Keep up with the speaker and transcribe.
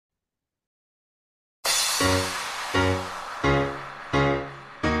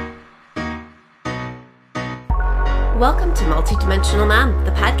Welcome to Multidimensional Mom, the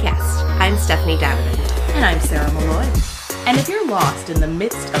podcast. I'm Stephanie Dowden. And I'm Sarah Malloy. And if you're lost in the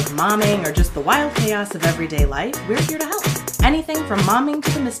midst of momming or just the wild chaos of everyday life, we're here to help. Anything from momming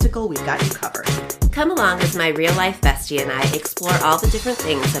to the mystical, we've got you covered. Come along as my real-life bestie and I explore all the different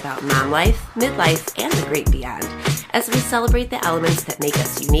things about mom life, midlife, and the great beyond, as we celebrate the elements that make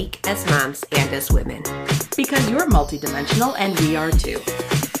us unique as moms and as women. Because you're multidimensional, and we are too.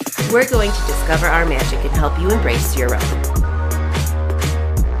 We're going to discover our magic and help you embrace your own.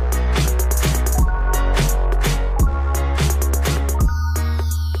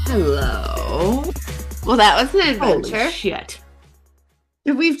 Hello. Well, that was an adventure. Holy shit.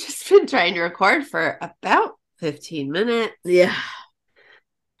 We've just been trying to record for about 15 minutes. Yeah.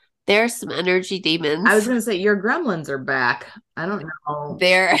 There's some energy demons. I was going to say, your gremlins are back. I don't know.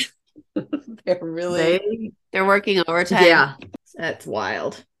 They're really, they're working overtime. Yeah. That's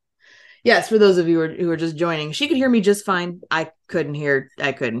wild. Yes, for those of you who are just joining, she could hear me just fine. I couldn't hear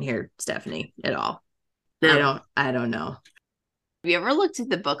Stephanie at all. No. I don't know. Have you ever looked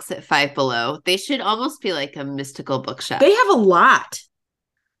at the books at Five Below? They should almost be like a mystical bookshop. They have a lot.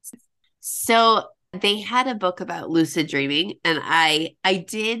 So they had a book about lucid dreaming, and I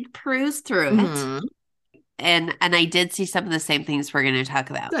did peruse through it, and I did see some of the same things we're going to talk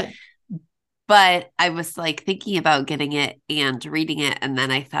about. Good. But I was like thinking about getting it and reading it, and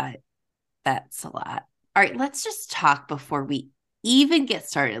then I thought, that's a lot. All right, let's just talk before we even get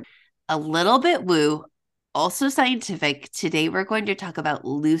started. A little bit woo, also scientific. Today we're going to talk about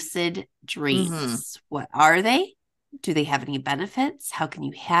lucid dreams. What are they? Do they have any benefits? How can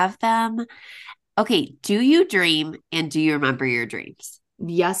you have them? Okay, do you dream and do you remember your dreams?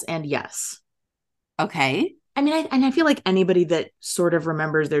 Yes and yes. Okay. I mean, I feel like anybody that sort of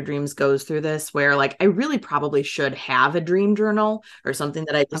remembers their dreams goes through this where, like, I really probably should have a dream journal or something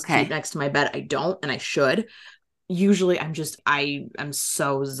that I just keep next to my bed. I don't, and I should. Usually I'm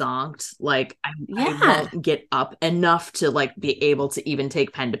so zonked. Like, I won't get up enough to, like, be able to even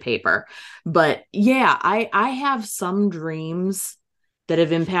take pen to paper. But yeah, I have some dreams that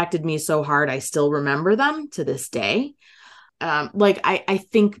have impacted me so hard I still remember them to this day. I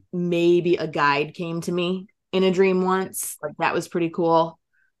think maybe a guide came to me in a dream once. Like, that was pretty cool,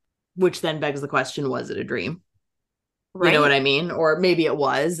 which then begs the question, was it a dream? Right. You know what I mean? Or maybe it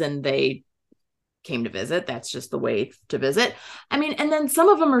was and they came to visit. That's just the way to visit. I mean, and then some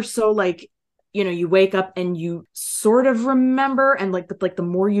of them are so, like, you know, you wake up and you sort of remember, and like the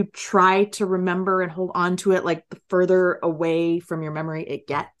more you try to remember and hold on to it, like, the further away from your memory it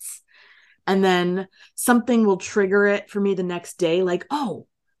gets. And then something will trigger it for me the next day, like, oh,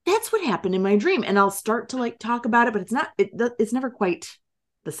 that's what happened in my dream. And I'll start to, like, talk about it, but it's never quite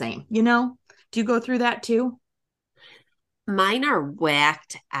the same, you know? Do you go through that too? Mine are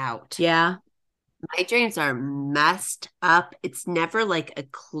whacked out. Yeah. My dreams are messed up. It's never like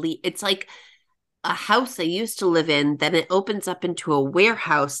it's like a house I used to live in, then it opens up into a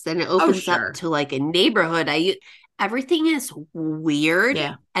warehouse, then it opens up to like a neighborhood. Everything is weird.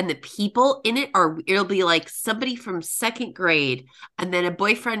 Yeah. And the people in it'll be like somebody from second grade, and then a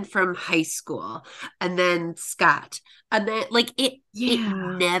boyfriend from high school, and then Scott. And then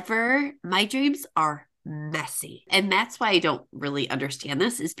my dreams are messy. And that's why I don't really understand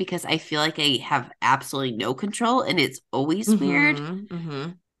this, is because I feel like I have absolutely no control and it's always weird.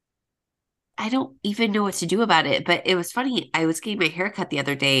 I don't even know what to do about it. But it was funny. I was getting my hair cut the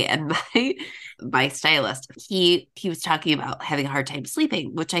other day, and my stylist, he was talking about having a hard time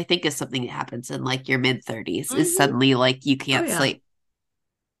sleeping, which I think is something that happens in like your mid-30s, is suddenly like you can't sleep.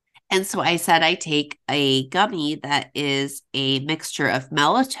 And so I said, I take a gummy that is a mixture of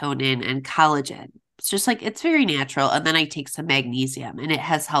melatonin and collagen. It's just like, it's very natural. And then I take some magnesium, and it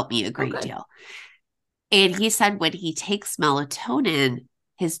has helped me a great deal. And he said when he takes melatonin,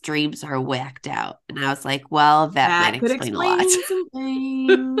 his dreams are whacked out. And I was like, well, that might explain a lot. Some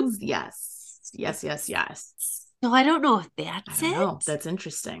things. Yes. So I don't know if that's it. No, that's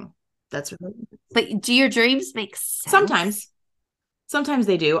interesting. That's really interesting. But do your dreams make sense? Sometimes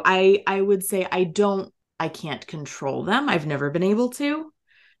they do. I would say I can't control them. I've never been able to.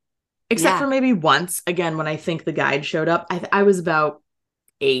 Except for maybe once, again, when I think the guide showed up. I was about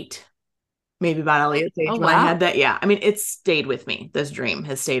 8, maybe about Elliot's age when I had that. Yeah. I mean, it's stayed with me. This dream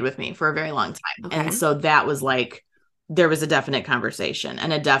has stayed with me for a very long time. Okay. And so that was like, there was a definite conversation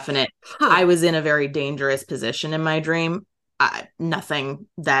and a definite, I was in a very dangerous position in my dream. Nothing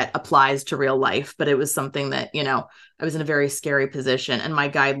that applies to real life, but it was something that, you know, I was in a very scary position, and my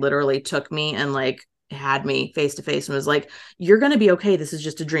guide literally took me and like had me face to face and was like, you're going to be okay. This is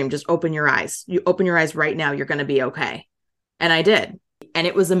just a dream. Just open your eyes. You open your eyes right now. You're going to be okay. And I did. And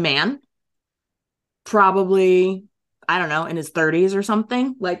it was a man, probably I don't know, in his 30s or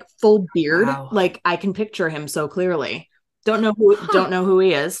something, like full beard. Wow. Like I can picture him so clearly. Don't know who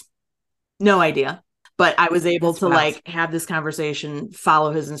he is. No idea. But I was able to like have this conversation,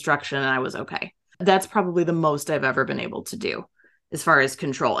 follow his instruction, and I was okay. That's probably the most I've ever been able to do as far as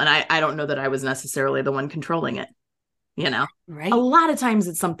control. And I don't know that I was necessarily the one controlling it, Right. A lot of times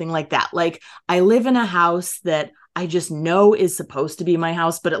it's something like that. Like I live in a house that I just know is supposed to be my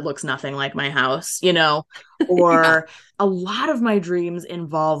house, but it looks nothing like my house, or a lot of my dreams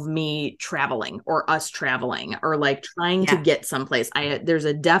involve me traveling or us traveling or like trying to get someplace. There's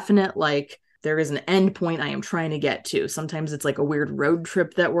a definite, like, there is an end point I am trying to get to. Sometimes it's like a weird road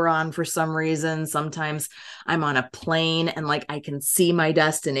trip that we're on for some reason. Sometimes I'm on a plane and like I can see my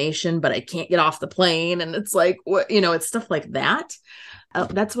destination, but I can't get off the plane. And it's like, what, it's stuff like that.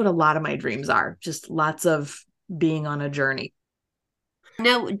 That's what a lot of my dreams are. Just lots of being on a journey.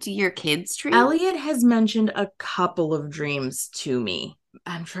 Now, do your kids dream? Elliot has mentioned a couple of dreams to me.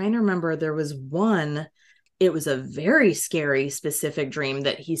 I'm trying to remember. There was one. It was a very scary, specific dream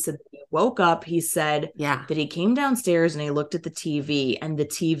that he said he woke up. He said that he came downstairs and he looked at the TV and the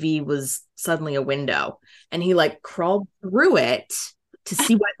TV was suddenly a window and he like crawled through it to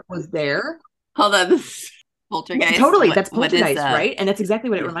see what was there. Hold on. Poltergeist. Yeah, totally. That's Poltergeist, right? And that's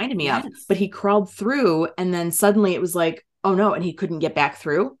exactly what it reminded me of. But he crawled through and then suddenly it was like, oh no. And he couldn't get back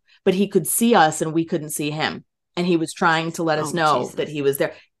through, but he could see us and we couldn't see him. And he was trying to let us know that he was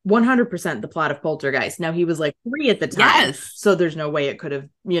there. 100% the plot of Poltergeist. Now he was like 3 at the time, so there's no way it could have,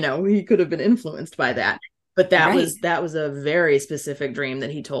 he could have been influenced by that. But that was a very specific dream that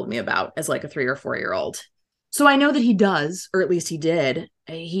he told me about as like a 3 or 4-year-old. So I know that he does, or at least he did.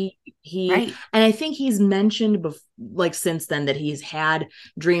 He and I think he's mentioned like since then that he's had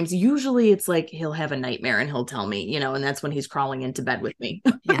dreams. Usually it's like he'll have a nightmare and he'll tell me, and that's when he's crawling into bed with me,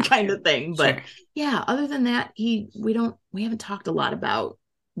 kind of thing. But other than that, we haven't talked a lot about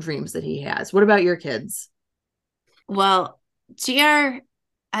dreams that he has. What about your kids? Well, GR,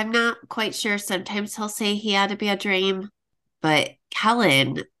 I'm not quite sure. Sometimes he'll say he had to be a dream, but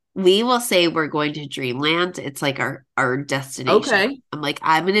Kellen, we will say we're going to Dreamland. It's like our destination. Okay. I'm like,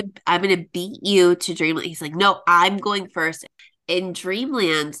 I'm gonna beat you to Dreamland. He's like, no, I'm going first. In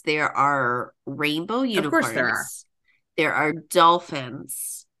Dreamland, there are rainbow unicorns. Of course there are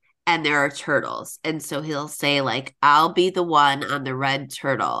dolphins. And there are turtles. And so he'll say, like, I'll be the one on the red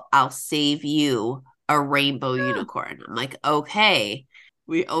turtle. I'll save you a rainbow unicorn. I'm like, okay.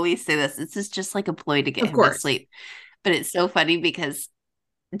 We always say this. This is just like a ploy to get him to sleep. But it's so funny because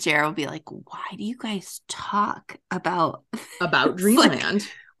Jared will be like, why do you guys talk about Dreamland?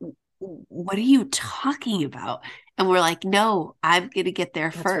 Like, what are you talking about? And we're like, no, I'm going to get there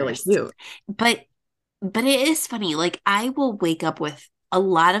That's first. Really cute. But it is funny. Like, I will wake up with a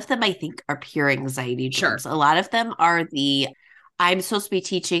lot of them, I think, are pure anxiety dreams. A lot of them are I'm supposed to be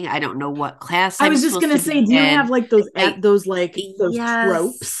teaching. I don't know what class. I was just going to say, do you have like those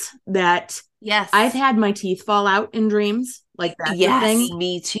tropes that I've had my teeth fall out in dreams? Like that thing?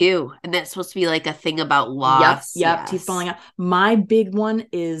 Me too. And that's supposed to be like a thing about loss. Yep. Teeth falling out. My big one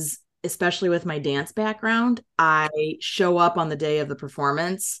is, especially with my dance background, I show up on the day of the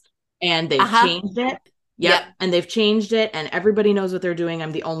performance and they've changed it. Yep. And they've changed it and everybody knows what they're doing.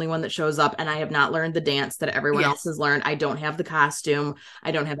 I'm the only one that shows up and I have not learned the dance that everyone else has learned. I don't have the costume. I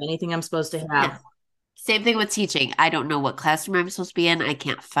don't have anything I'm supposed to have. Yeah. Same thing with teaching. I don't know what classroom I'm supposed to be in. I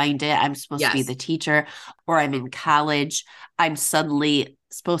can't find it. I'm supposed to be the teacher, or I'm in college. I'm suddenly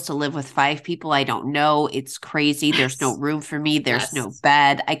supposed to live with 5 people I don't know. It's crazy. There's no room for me. There's no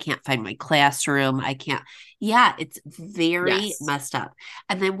bed. I can't find my classroom. I can't. Yeah, it's very messed up.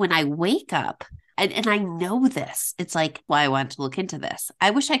 And then when I wake up, and I know this, it's like, well, I want to look into this. I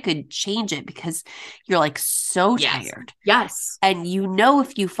wish I could change it because you're like so tired. Yes. And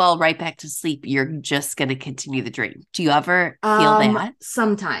if you fall right back to sleep, you're just going to continue the dream. Do you ever feel that?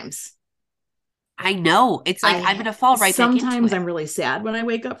 Sometimes. I know. It's like, I'm going to fall right back into it. Sometimes I'm really sad when I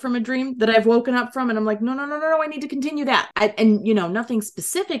wake up from a dream that I've woken up from and I'm like, no, I need to continue that. And nothing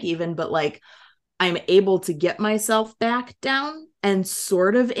specific even, but like, I'm able to get myself back down and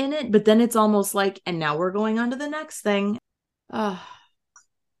sort of in it, but then it's almost like, and now we're going on to the next thing.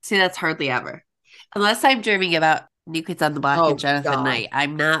 See, that's hardly ever. Unless I'm dreaming about New Kids on the Block and Jonathan Knight.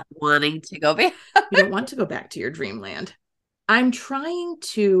 I'm not wanting to go back. You don't want to go back to your dreamland. I'm trying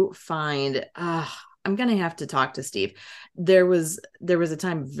to find, I'm going to have to talk to Steve. There was a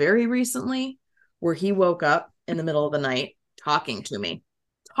time very recently where he woke up in the middle of the night talking to me.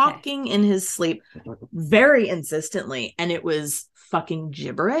 Talking in his sleep very insistently, and it was fucking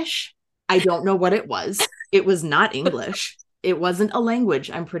gibberish. I don't know what it was. It was not English. It wasn't a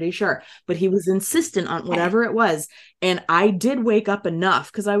language, I'm pretty sure, but he was insistent on whatever it was. And I did wake up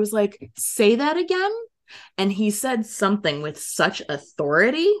enough because I was like, say that again. And he said something with such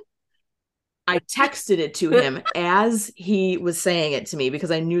authority. I texted it to him as he was saying it to me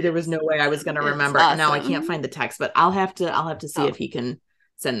because I knew there was no way I was going to remember. Awesome. And now I can't find the text, but I'll have to see if he can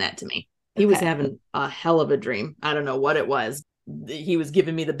send that to me. He was having a hell of a dream. I don't know what it was. He was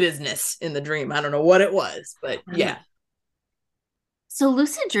giving me the business in the dream. I don't know what it was, but yeah. So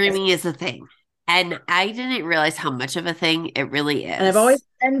lucid dreaming is a thing. And I didn't realize how much of a thing it really is. And I've always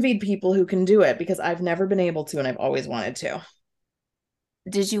envied people who can do it because I've never been able to, and I've always wanted to.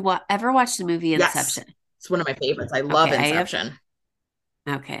 Did you ever watch the movie Inception? Yes. It's one of my favorites. I love Inception.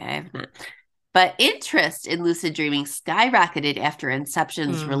 I have not. But interest in lucid dreaming skyrocketed after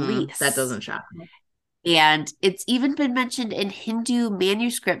Inception's release. That doesn't shock me. And it's even been mentioned in Hindu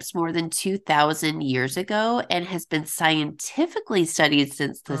manuscripts more than 2,000 years ago and has been scientifically studied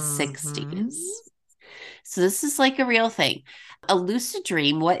since the 60s. So this is like a real thing. A lucid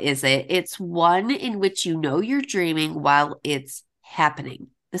dream, what is it? It's one in which you know you're dreaming while it's happening.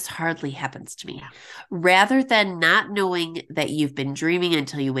 This hardly happens to me. Rather than not knowing that you've been dreaming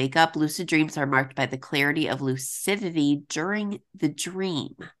until you wake up, lucid dreams are marked by the clarity of lucidity during the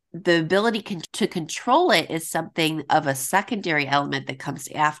dream. The ability to control it is something of a secondary element that comes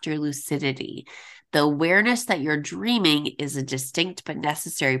after lucidity. The awareness that you're dreaming is a distinct but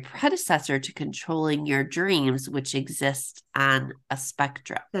necessary predecessor to controlling your dreams, which exists on a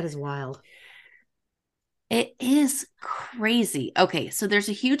spectrum. That is wild. It is crazy. Okay, so there's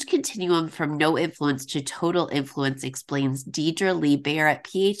a huge continuum from no influence to total influence, explains Deidre Lee Barrett,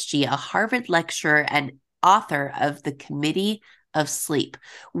 PhD, a Harvard lecturer and author of The Committee of Sleep.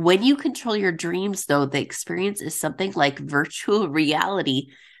 When you control your dreams, though, the experience is something like virtual reality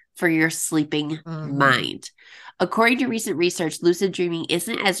for your sleeping mind. According to recent research, lucid dreaming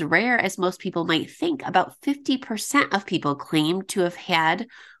isn't as rare as most people might think. About 50% of people claim to have had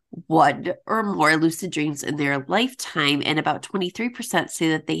one or more lucid dreams in their lifetime, and about 23% say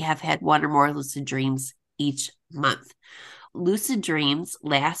that they have had one or more lucid dreams each month. Lucid dreams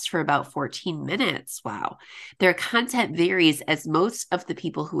last for about 14 minutes. Wow. Their content varies as most of the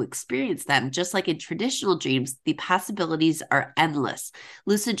people who experience them, just like in traditional dreams, the possibilities are endless.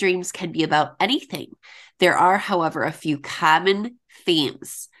 Lucid dreams can be about anything. There are, however, a few common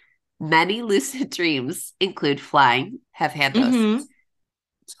themes. Many lucid dreams include flying, have had those,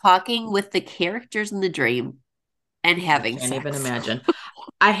 talking with the characters in the dream, and having sex. I can't even imagine.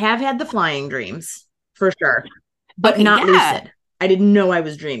 I have had the flying dreams, for sure. But not lucid. I didn't know I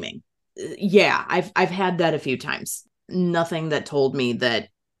was dreaming. Yeah, I've had that a few times. Nothing that told me that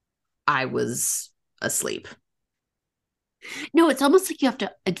I was asleep. No, it's almost like you have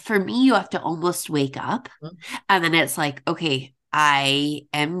to, for me, you have to almost wake up. And then it's like, okay, I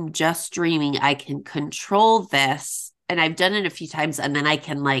am just dreaming. I can control this. And I've done it a few times. And then I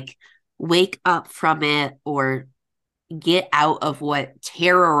can like wake up from it or get out of what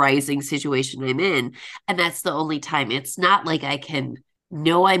terrorizing situation I'm in. And that's the only time. It's not like I can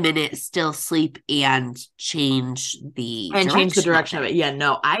know I'm in it, still sleep, and change the direction of it. Yeah,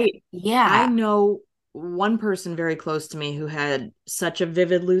 no, I know one person very close to me who had such a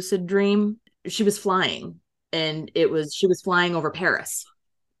vivid lucid dream. She was flying, and she was flying over Paris.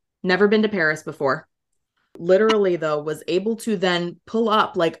 Never been to Paris before. Literally, though, was able to then pull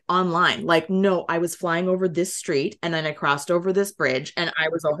up like online. Like, no, I was flying over this street and then I crossed over this bridge and I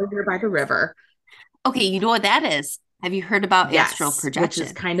was over here by the river. Okay, you know what that is? Have you heard about astral projection?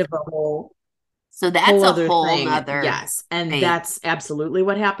 Which is kind of a whole. So that's a whole other. Yes, and that's absolutely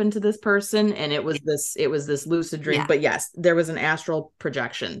what happened to this person. And it was this lucid dream. Yeah. But yes, there was an astral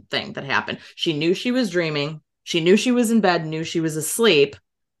projection thing that happened. She knew she was dreaming. She knew she was in bed. Knew she was asleep.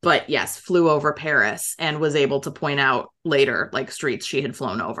 But yes, flew over Paris and was able to point out later, like streets she had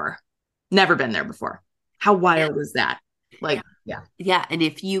flown over. Never been there before. How wild is that? Like, yeah. Yeah. And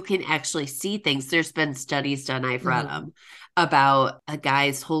if you can actually see things, there's been studies done, I've read them, about a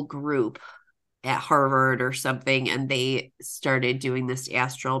guy's whole group at Harvard or something. And they started doing this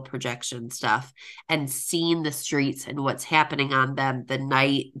astral projection stuff and seeing the streets and what's happening on them the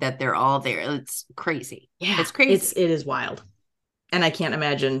night that they're all there. It's crazy. Yeah. It's crazy. It is wild. And I can't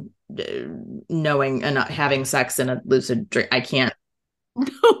imagine knowing and not having sex in a lucid dream. I can't.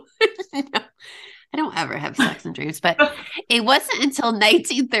 No, I don't ever have sex in dreams. But it wasn't until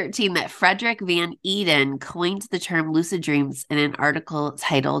 1913 that Frederick Van Eden coined the term lucid dreams in an article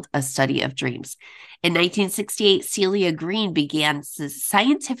titled A Study of Dreams. In 1968, Celia Green began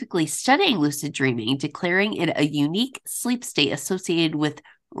scientifically studying lucid dreaming, declaring it a unique sleep state associated with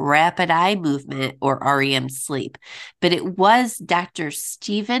rapid eye movement, or REM sleep. But it was Dr.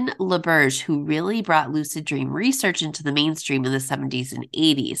 Stephen LaBerge who really brought lucid dream research into the mainstream in the 70s and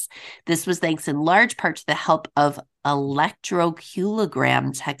 80s. This was thanks in large part to the help of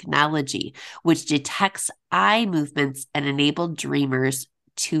electroculogram technology, which detects eye movements and enabled dreamers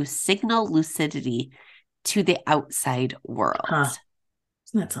to signal lucidity to the outside world. Huh.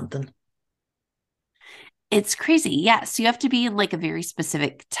 Isn't that something? It's crazy. Yeah. So you have to be in like a very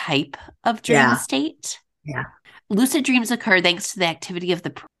specific type of dream state. Yeah. Lucid dreams occur thanks to the activity of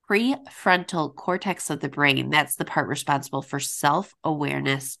the prefrontal cortex of the brain. That's the part responsible for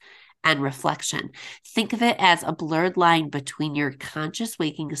self-awareness and reflection. Think of it as a blurred line between your conscious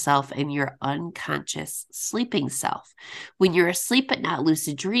waking self and your unconscious sleeping self. When you're asleep but not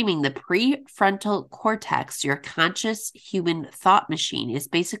lucid dreaming, the prefrontal cortex, your conscious human thought machine, is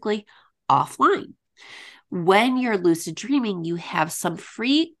basically offline. When you're lucid dreaming, you have some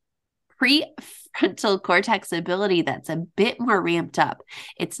prefrontal cortex ability that's a bit more ramped up.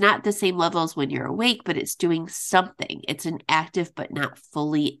 It's not the same level as when you're awake, but it's doing something. It's an active but not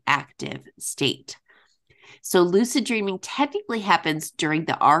fully active state. So lucid dreaming technically happens during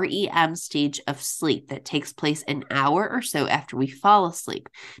the REM stage of sleep that takes place an hour or so after we fall asleep.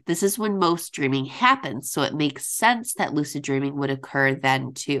 This is when most dreaming happens, so it makes sense that lucid dreaming would occur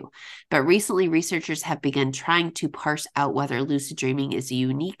then too. But recently, researchers have begun trying to parse out whether lucid dreaming is a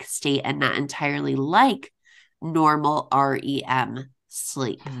unique state and not entirely like normal REM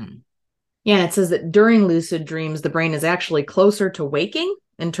sleep. Yeah, it says that during lucid dreams, the brain is actually closer to waking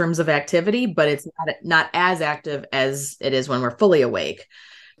in terms of activity, but it's not as active as it is when we're fully awake.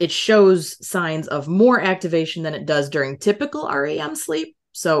 It shows signs of more activation than it does during typical REM sleep.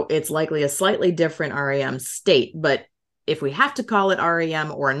 So it's likely a slightly different REM state. But if we have to call it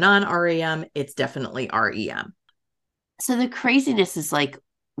REM or non-REM, it's definitely REM. So the craziness is like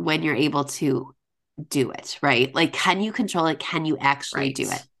when you're able to do it, right? Like, can you control it? Can you actually do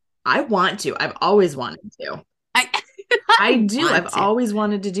it? I want to. I've always wanted to. I do. I've always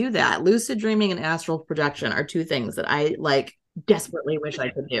wanted to do that. Lucid dreaming and astral projection are two things that I like desperately wish I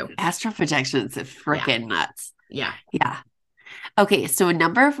could do. Astral projection is freaking nuts. Yeah. Yeah. Okay, so a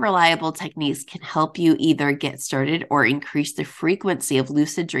number of reliable techniques can help you either get started or increase the frequency of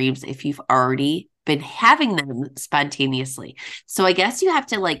lucid dreams if you've already been having them spontaneously. So I guess you have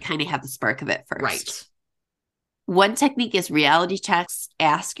to like kind of have the spark of it first. Right. One technique is reality checks.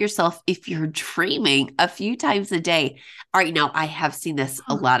 Ask yourself if you're dreaming a few times a day. All right, now I have seen this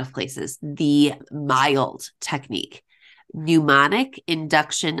a lot of places. The MILD technique, mnemonic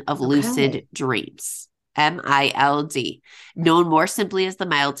induction of lucid dreams. MILD, known more simply as the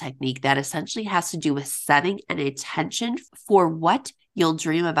MILD technique, that essentially has to do with setting an intention for what you'll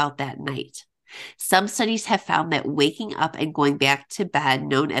dream about that night. Some studies have found that waking up and going back to bed,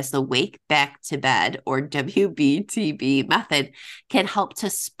 known as the wake back to bed or WBTB method, can help to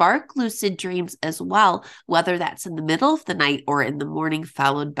spark lucid dreams as well, whether that's in the middle of the night or in the morning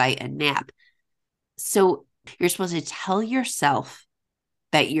followed by a nap. So you're supposed to tell yourself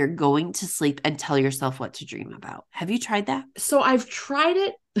that you're going to sleep and tell yourself what to dream about. Have you tried that? So I've tried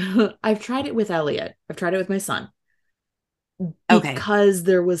it. I've tried it with Elliot. I've tried it with my son. Because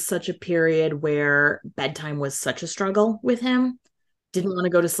there was such a period where bedtime was such a struggle with him. Didn't want to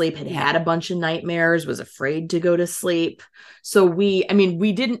go to sleep, had a bunch of nightmares, was afraid to go to sleep. So we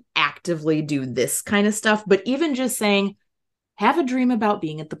didn't actively do this kind of stuff, but even just saying, have a dream about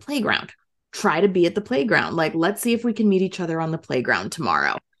being at the playground. Try to be at the playground. Like, let's see if we can meet each other on the playground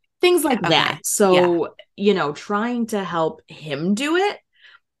tomorrow. Things like that. So, trying to help him do it.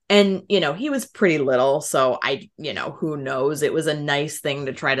 And, he was pretty little. So who knows? It was a nice thing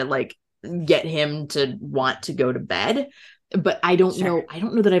to try to like get him to want to go to bed. But I don't know. I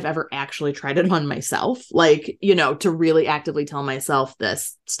don't know that I've ever actually tried it on myself, like, to really actively tell myself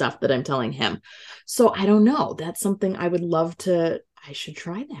this stuff that I'm telling him. So I don't know. That's something I should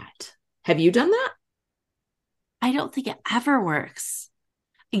try that. Have you done that? I don't think it ever works.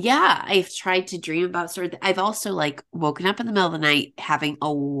 Yeah, I've tried to dream about I've also like woken up in the middle of the night having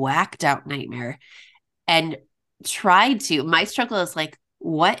a whacked out nightmare and tried to. My struggle is like,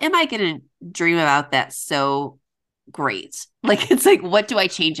 what am I going to dream about that's so great? Like, it's like, what do I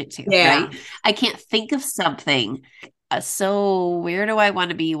change it to? Yeah. Right? I can't think of something. So where do I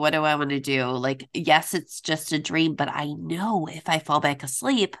want to be? What do I want to do? Like, yes, it's just a dream, but I know if I fall back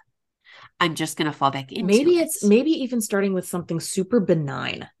asleep, I'm just going to fall back into it. Maybe even starting with something super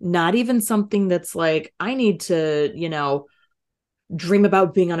benign, not even something that's like, I need to, dream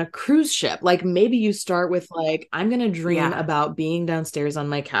about being on a cruise ship. Like maybe you start with like, I'm going to dream about being downstairs on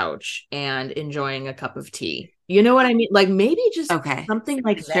my couch and enjoying a cup of tea, You know what I mean? Like maybe just Okay. something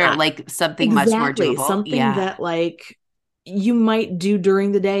like Sure. that. Like something much more Exactly. doable. Something Yeah. that like you might do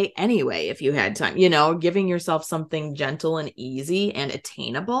during the day anyway if you had time, you know, giving yourself something gentle and easy and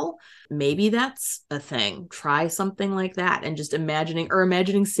attainable. Maybe that's a thing. Try something like that and just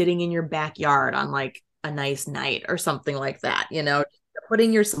imagining sitting in your backyard on like a nice night or something like that, you know,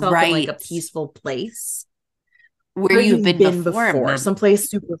 putting yourself in like a Right. peaceful place Where where you've you've been been before, before, mom. someplace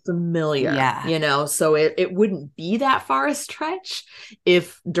super familiar, Yeah. you know, so it wouldn't be that far a stretch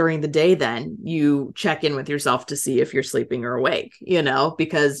if during the day then you check in with yourself to see if you're sleeping or awake, you know,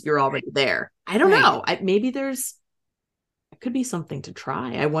 because you're already there. I don't Right. know. Maybe it could be something to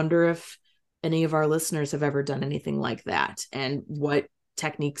try. I wonder if any of our listeners have ever done anything like that and what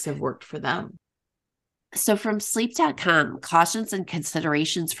techniques have worked for them. So from sleep.com, cautions and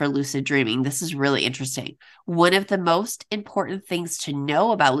considerations for lucid dreaming. This is really interesting. One of the most important things to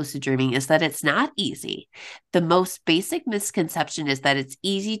know about lucid dreaming is that it's not easy. The most basic misconception is that it's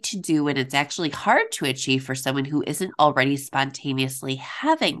easy to do and it's actually hard to achieve for someone who isn't already spontaneously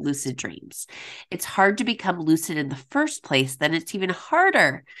having lucid dreams. It's hard to become lucid in the first place, then it's even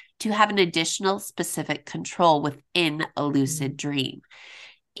harder to have an additional specific control within a lucid dream.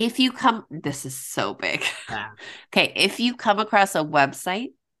 This is so big. Yeah. Okay. If you come across a website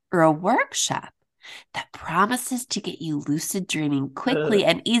or a workshop that promises to get you lucid dreaming quickly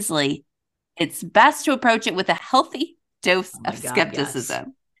and easily, it's best to approach it with a healthy dose Oh of my God, yes.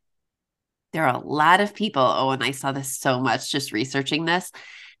 skepticism. There are a lot of people. Oh, and I saw this so much just researching this.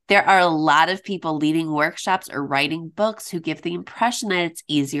 There are a lot of people leading workshops or writing books who give the impression that it's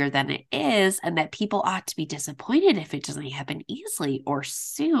easier than it is and that people ought to be disappointed if it doesn't happen easily or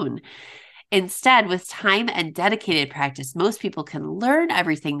soon. Instead, with time and dedicated practice, most people can learn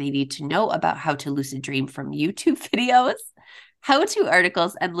everything they need to know about how to lucid dream from YouTube videos, how-to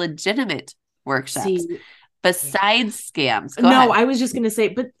articles, and legitimate workshops. See, Besides scams, go no, ahead. I was just going to say,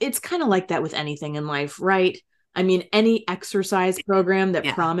 but it's kind of like that with anything in life, right? I mean, any exercise program that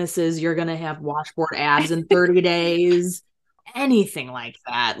Yeah. promises you're going to have washboard abs in 30 days, anything like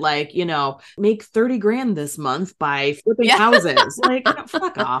that, like, you know, make 30 grand this month by flipping Yeah. houses. Like, no,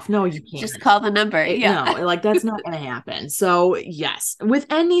 fuck off. No, you Just can't. call the number. Yeah. No, like that's not going to happen. So, yes, with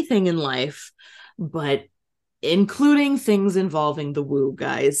anything in life, but including things involving the woo,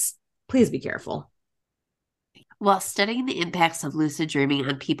 guys, please be careful. While studying the impacts of lucid dreaming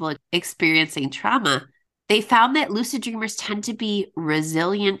on people experiencing trauma, they found that lucid dreamers tend to be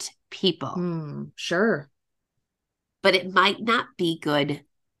resilient people, Sure. but it might not be good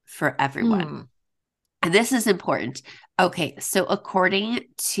for everyone. Hmm. And this is important. Okay, so according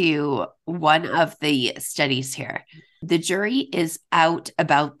to one of the studies here, the jury is out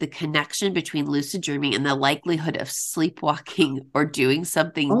about the connection between lucid dreaming and the likelihood of sleepwalking or doing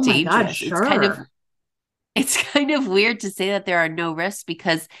something Oh my God, dangerous. sure. It's kind of weird to say that there are no risks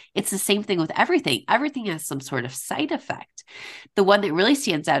because it's the same thing with everything. Everything has some sort of side effect. The one that really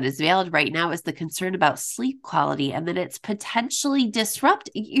stands out as valid right now is the concern about sleep quality and that it's potentially disrupt.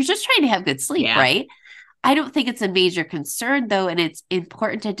 You're just trying to have good sleep, Yeah. right? I don't think it's a major concern though, and it's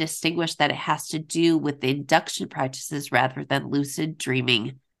important to distinguish that it has to do with the induction practices rather than lucid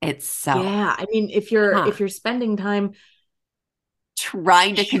dreaming itself. Yeah. I mean, if you're spending time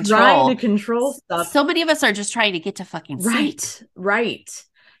Trying to trying to control. control stuff, So many of us are just trying to get to fucking sleep. right.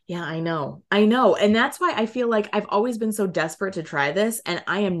 Yeah, I know. I know. And that's why I feel like I've always been so desperate to try this. And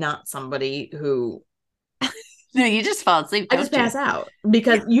I am not somebody who No, you just fall asleep, I don't just you? pass out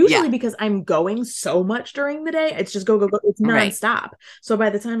because because I'm going so much during the day, it's just go, go, go. It's Right. nonstop. So by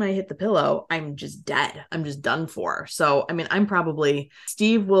the time I hit the pillow, I'm just dead. I'm just done for. So, I mean,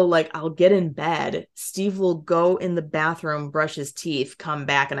 Steve will I'll get in bed. Steve will go in the bathroom, brush his teeth, come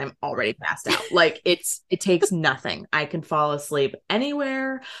back, and I'm already passed out. It takes nothing. I can fall asleep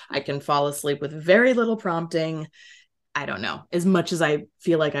anywhere. I can fall asleep with very little prompting. I don't know. As much as I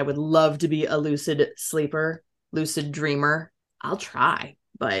feel like I would love to be a lucid sleeper, lucid dreamer, I'll try,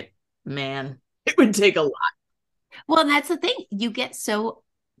 but man, it would take a lot. Well, that's the thing. You get so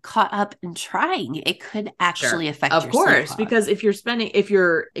caught up in trying, it could actually affect Of your sleep course, quality. because if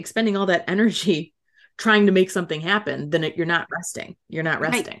you're expending all that energy trying to make something happen, then you're not resting. You're not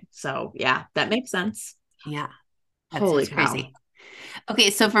resting. Right. So yeah, that makes sense. Yeah. Holy cow. Crazy.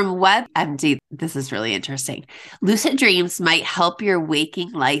 Okay, so from WebMD, this is really interesting. Lucid dreams might help your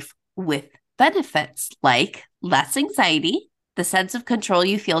waking life with benefits like less anxiety. The sense of control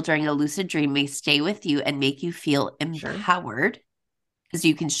you feel during a lucid dream may stay with you and make you feel empowered. Sure. because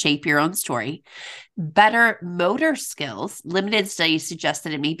you can shape your own story. Better motor skills. Limited studies suggest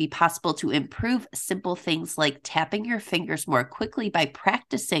that it may be possible to improve simple things like tapping your fingers more quickly by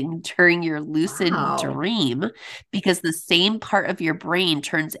practicing during your lucid dream, because the same part of your brain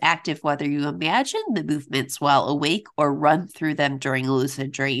turns active whether you imagine the movements while awake or run through them during a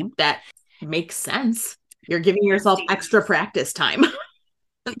lucid dream. That makes sense. You're giving yourself extra practice time.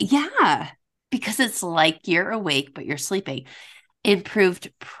 Yeah, because it's like you're awake, but you're sleeping.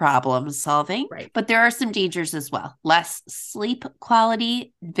 Improved problem solving, right. But there are some dangers as well. Less sleep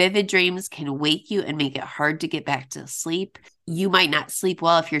quality. Vivid dreams can wake you and make it hard to get back to sleep. You might not sleep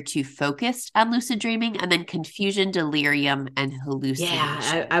well if you're too focused on lucid dreaming, and then confusion, delirium, and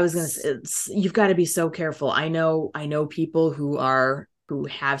hallucinations. Yeah, I was going to say, you've got to be so careful. I know people who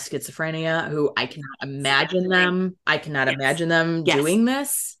have schizophrenia, who I cannot imagine them. I cannot imagine them doing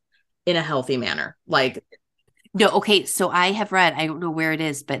this in a healthy manner. Like, no, okay. So I have read, I don't know where it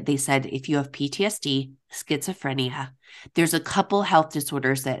is, but they said if you have PTSD, schizophrenia, there's a couple health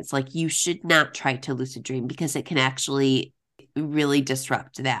disorders that it's like you should not try to lucid dream because it can actually really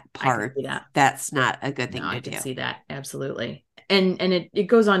disrupt that part. That's not a good thing to do. I can see that. Absolutely. And it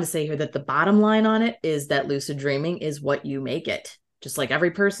goes on to say here that the bottom line on it is that lucid dreaming is what you make it. Just like every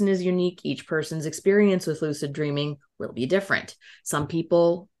person is unique, each person's experience with lucid dreaming will be different. Some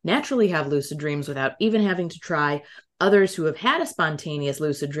people naturally have lucid dreams without even having to try. Others who have had a spontaneous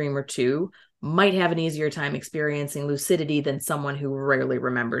lucid dream or two might have an easier time experiencing lucidity than someone who rarely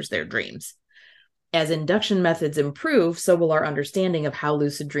remembers their dreams. As induction methods improve, so will our understanding of how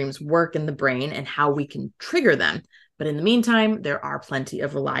lucid dreams work in the brain and how we can trigger them. But in the meantime, there are plenty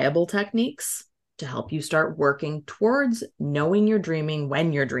of reliable techniques to help you start working towards knowing you're dreaming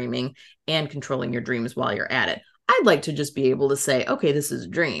when you're dreaming and controlling your dreams while you're at it. I'd like to just be able to say, okay, this is a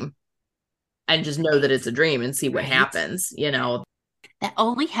dream, and just know that it's a dream and see what happens, That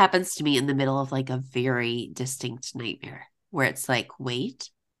only happens to me in the middle of like a very distinct nightmare where it's like,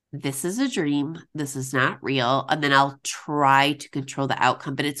 wait, this is a dream. This is not real. And then I'll try to control the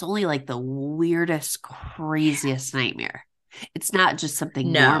outcome, but it's only like the weirdest, craziest nightmare. It's not just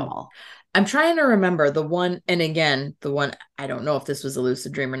something normal. I'm trying to remember the one, and again, the one, I don't know if this was a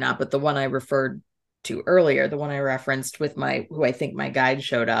lucid dream or not, but the one I referred to earlier, the one I referenced with who I think my guide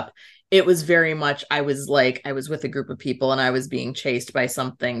showed up, it was very much, I was with a group of people and I was being chased by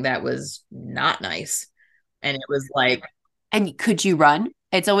something that was not nice. And it was like. And could you run?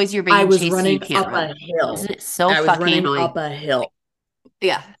 It's always you're being chased. I was running up a hill. Isn't it so fucking annoying? Up a hill.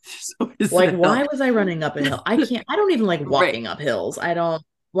 Yeah. Like, why was I running up a hill? I don't even like walking up hills.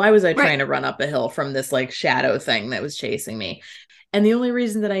 Why was I trying to run up a hill from this like shadow thing that was chasing me? And the only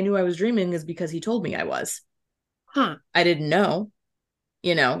reason that I knew I was dreaming is because he told me I was. I didn't know,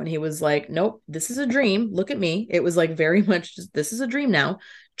 and he was like, nope, this is a dream. Look at me. It was like very much just, this is a dream now.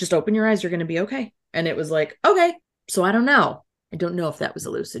 Just open your eyes. You're going to be okay. And it was like, okay. So I don't know. I don't know if that was a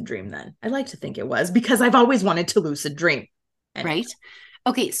lucid dream then. I like to think it was because I've always wanted to lucid dream. Anyway. Right.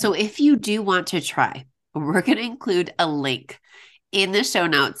 Okay. So if you do want to try, we're going to include a link in the show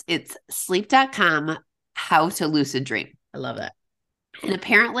notes. It's sleep.com, how to lucid dream. I love that. And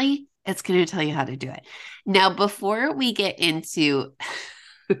apparently it's going to tell you how to do it. Now, before we get into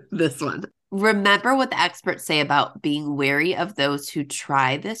this one, remember what the experts say about being wary of those who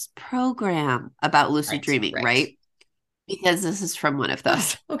try this program about lucid dreaming, right? Because this is from one of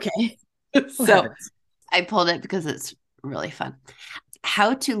those. Okay. So I pulled it because it's really fun.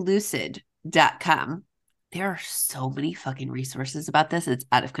 Howtolucid.com. There are so many fucking resources about this. It's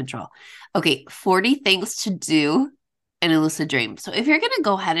out of control. Okay. 40 things to do in a lucid dream. So if you're going to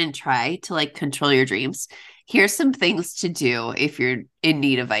go ahead and try to like control your dreams, here's some things to do if you're in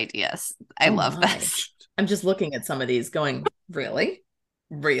need of ideas. I love this. I'm just looking at some of these going, really?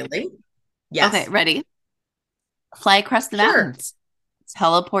 Really? Yes. Okay. Ready? Fly across the mountains.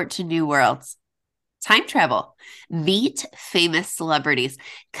 Teleport to new worlds. Time travel. Meet famous celebrities.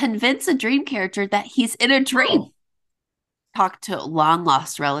 Convince a dream character that he's in a dream. Talk to long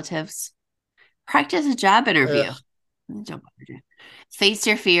lost relatives. Practice a job interview. Don't face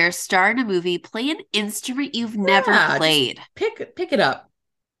your fears. Star in a movie. Play an instrument you've never played. Pick it up.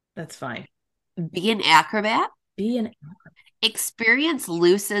 That's fine. Be an acrobat. Experience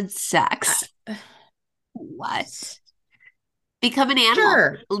lucid sex. What? Become an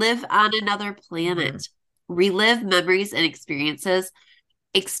animal. Live on another planet. Relive memories and experiences.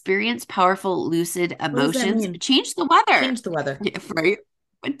 Experience powerful lucid emotions. Change the weather. Yeah, right?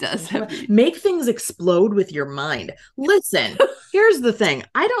 It does. Make things explode with your mind. Listen, here's the thing.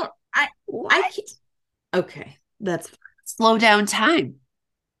 Okay, that's fine. Slow down time.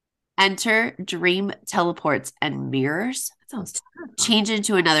 Enter dream teleports and mirrors. sounds terrifying. Change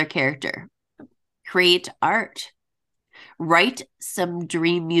into another character. Create art. Write some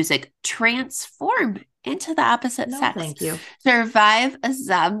dream music. Transform into the opposite sex. Thank you. Survive a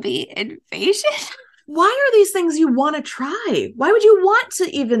zombie invasion. Why are these things you want to try? Why would you want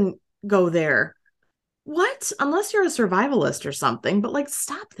to even go there? What? Unless you're a survivalist or something, but like,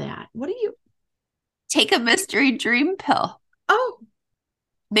 stop that. What do you take a mystery dream pill? Oh,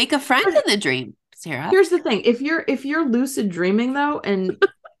 make a friend in the dream, Sarah. Here's the thing. If you're lucid dreaming though, and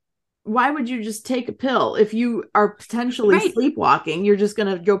why would you just take a pill? If you are potentially sleepwalking, you're just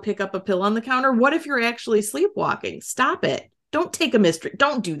going to go pick up a pill on the counter. What if you're actually sleepwalking? Stop it. Don't take a mystery.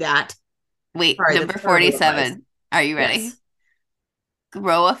 Don't do that. Wait, sorry, number 47. Are you ready? Yes.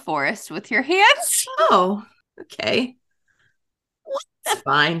 Grow a forest with your hands. Oh, okay. That's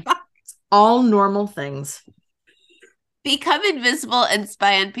fine. All normal things. Become invisible and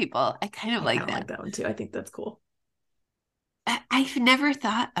spy on people. I kind of like that. I like that one too. I think that's cool. I've never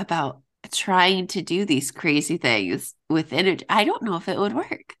thought about trying to do these crazy things with energy. I don't know if it would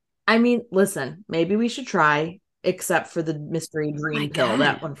work. I mean, listen, maybe we should try, except for the mystery dream pill. God.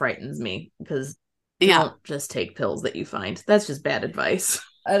 That one frightens me because don't just take pills that you find. That's just bad advice.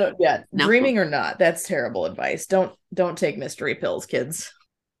 I don't. Yeah, no. Dreaming or not, that's terrible advice. Don't take mystery pills, kids.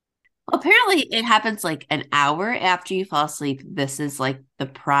 Apparently, it happens like an hour after you fall asleep. This is like the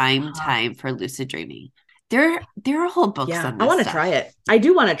prime time for lucid dreaming. There are whole books on this. I want to try it. I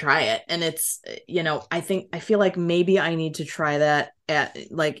do want to try it. And it's, I feel like maybe I need to try that at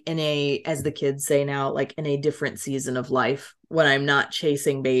like as the kids say now, like in a different season of life when I'm not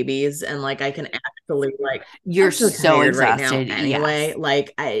chasing babies and like I can actually like, you're so exhausted right now anyway. Yes.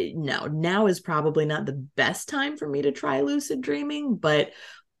 Like now is probably not the best time for me to try lucid dreaming, but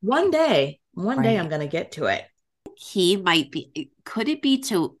one day I'm going to get to it. Could it be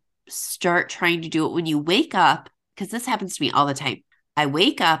to start trying to do it when you wake up? Because this happens to me all the time. I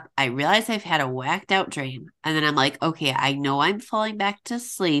wake up, I realize I've had a whacked out dream, and then I'm like, okay, I know I'm falling back to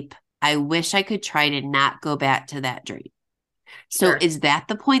sleep. I wish I could try to not go back to that dream. So is that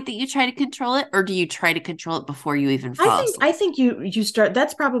the point that you try to control it, or do you try to control it before you even fall asleep? I think you start,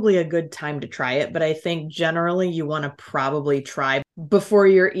 that's probably a good time to try it, but I think generally you want to probably try before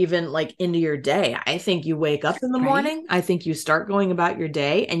you're even like into your day. I think you wake up in the morning, I think you start going about your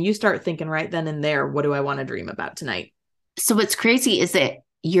day and you start thinking right then and there, what do I want to dream about tonight? So what's crazy is that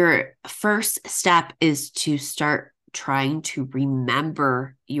your first step is to start trying to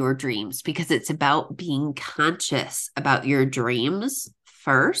remember your dreams, because it's about being conscious about your dreams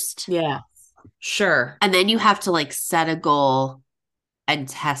first. Yeah, sure. And then you have to like set a goal and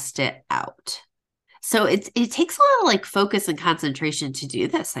test it out. So it takes a lot of like focus and concentration to do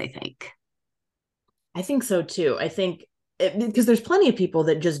this, I think. I think so too. I think because there's plenty of people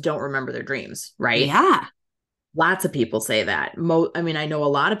that just don't remember their dreams, right? Yeah. Lots of people say that. I know a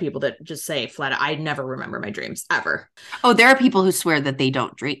lot of people that just say flat out, I never remember my dreams ever. Oh, there are people who swear that they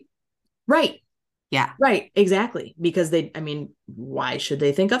don't dream. Right. Yeah. Right. Exactly. Because why should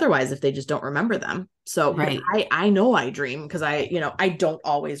they think otherwise if they just don't remember them? So I know I dream because I don't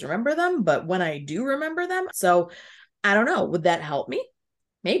always remember them, but when I do remember them. So I don't know. Would that help me?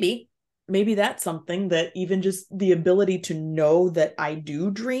 Maybe that's something that even just the ability to know that I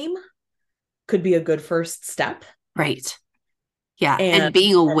do dream could be a good first step. Right. Yeah. And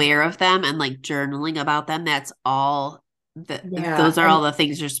being aware of them and like journaling about them, that's all those are all the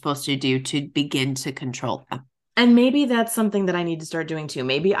things you're supposed to do to begin to control them. And maybe that's something that I need to start doing too.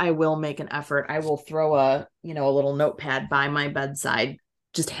 Maybe I will make an effort. I will throw a little notepad by my bedside,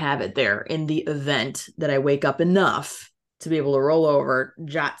 just have it there in the event that I wake up enough to be able to roll over,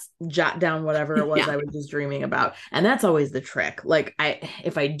 jot down whatever it was I was just dreaming about. And that's always the trick. Like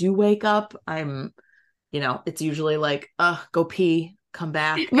if I do wake up, I'm, it's usually like, go pee, come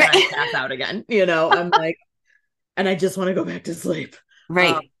back, and I pass out again. I'm like, and I just want to go back to sleep.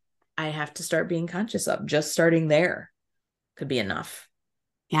 Right. I have to start being conscious of just starting there could be enough.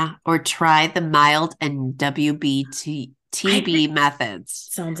 Yeah. Or try the mild and WBTB methods.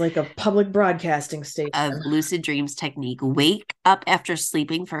 Sounds like a public broadcasting station. Of lucid dreams technique. Wake up after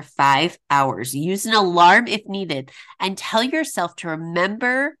sleeping for 5 hours. Use an alarm if needed. And tell yourself to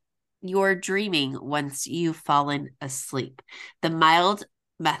remember your dreaming once you've fallen asleep. The mild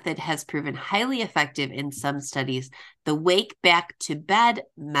method has proven highly effective in some studies. The wake back to bed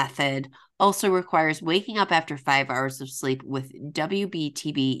method also requires waking up after 5 hours of sleep. With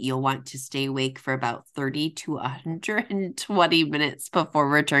WBTB, you'll want to stay awake for about 30 to 120 minutes before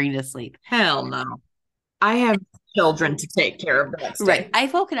returning to sleep. Hell no. I have children to take care of the next day. Right.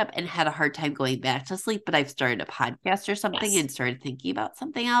 I've woken up and had a hard time going back to sleep, but I've started a podcast or something Yes. and started thinking about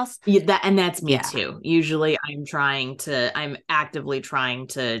something else. Yeah, that's me too. Usually I'm actively trying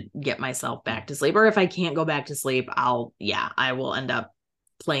to get myself back to sleep. Or if I can't go back to sleep, I will end up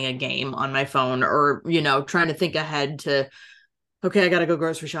playing a game on my phone or, trying to think ahead to, okay, I got to go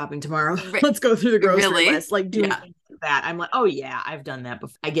grocery shopping tomorrow. Let's go through the grocery list. Like doing things like that. I'm like, oh yeah, I've done that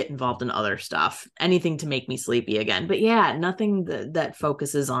before. I get involved in other stuff, anything to make me sleepy again. But yeah, nothing that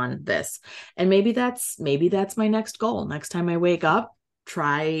focuses on this. And maybe that's my next goal. Next time I wake up,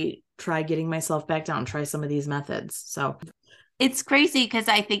 try getting myself back down, try some of these methods. So it's crazy because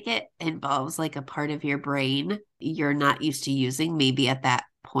I think it involves like a part of your brain you're not used to using maybe at that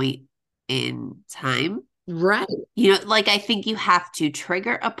point in time. Right. Like I think you have to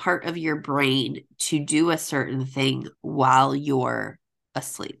trigger a part of your brain to do a certain thing while you're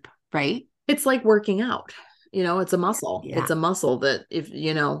asleep, right? It's like working out. It's a muscle. Yeah. It's a muscle that if,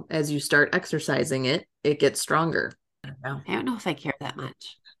 as you start exercising it, it gets stronger. I don't know if I care that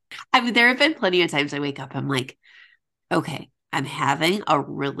much. I mean, there have been plenty of times I wake up, I'm like, okay, I'm having a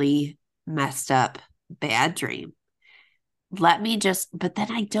really messed up bad dream. But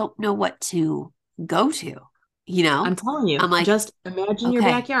then I don't know what to go to, I'm telling you, I'm like, just imagine your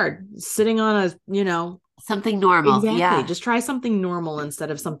backyard sitting on a, something normal. Exactly. Yeah. Just try something normal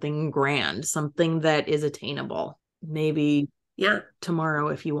instead of something grand, something that is attainable. Maybe tomorrow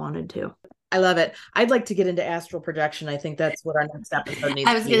if you wanted to. I love it. I'd like to get into astral projection. I think that's what our next episode needs.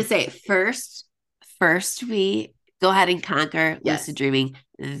 I was going to say first we go ahead and conquer lucid dreaming.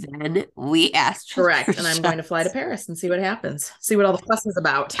 Then we astral Correct. And I'm going to fly to Paris and see what happens. See what all the fuss is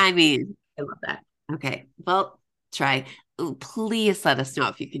about. I mean, I love that. Okay. Well, try. Please let us know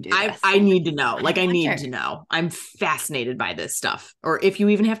if you can do this. I need to know. I need to know. I'm fascinated by this stuff. Or if you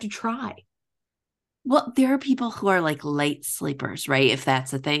even have to try. Well, there are people who are like light sleepers, right? If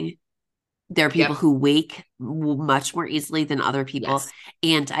that's a thing. There are people who wake much more easily than other people. Yes.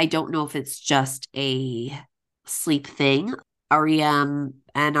 And I don't know if it's just a sleep thing, REM,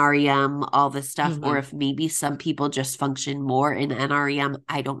 NREM, all this stuff, or if maybe some people just function more in NREM.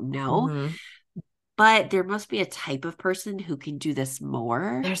 I don't know. Mm-hmm. But there must be a type of person who can do this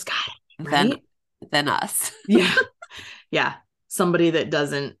more. There's got it, right? than us. Yeah. Yeah. Somebody that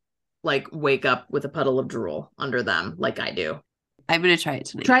doesn't wake up with a puddle of drool under them like I do. I'm going to try it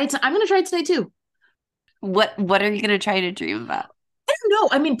tonight. I'm going to try it tonight too. What are you going to try to dream about? I don't know.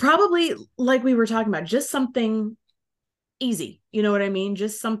 I mean, probably like we were talking about, just something easy. You know what I mean?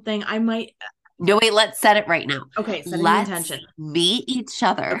 Just something I might. No, wait, let's set it right now. Okay. Setting the intention. Meet each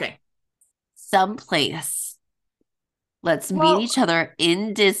other. Okay. Someplace. Let's meet each other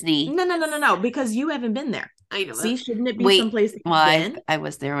in Disney. No, because you haven't been there. I know. See, shouldn't it be someplace that you've been? I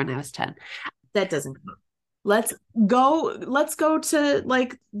was there when I was 10. That doesn't count. Let's go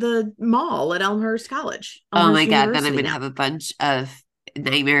to the mall at Elmhurst College. Oh my God. Then I'm going to have a bunch of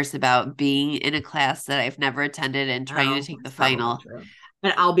nightmares about being in a class that I've never attended and trying to take the final.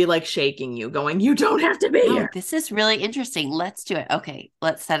 And I'll be shaking you, going, you don't have to be here. This is really interesting. Let's do it. Okay.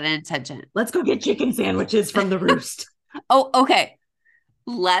 Let's set an intention. Let's go get chicken sandwiches from the Roost. Oh, okay.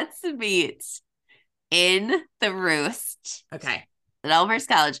 Let's meet in the Roost. Okay. At Elmhurst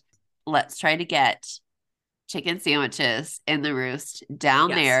College. Let's try to get chicken sandwiches in the Roost down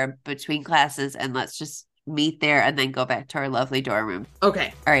there between classes, and let's just meet there and then go back to our lovely dorm room.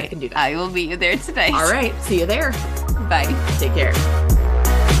 Okay. All right. I can do that. I will meet you there tonight. All right. See you there. Bye. Take care.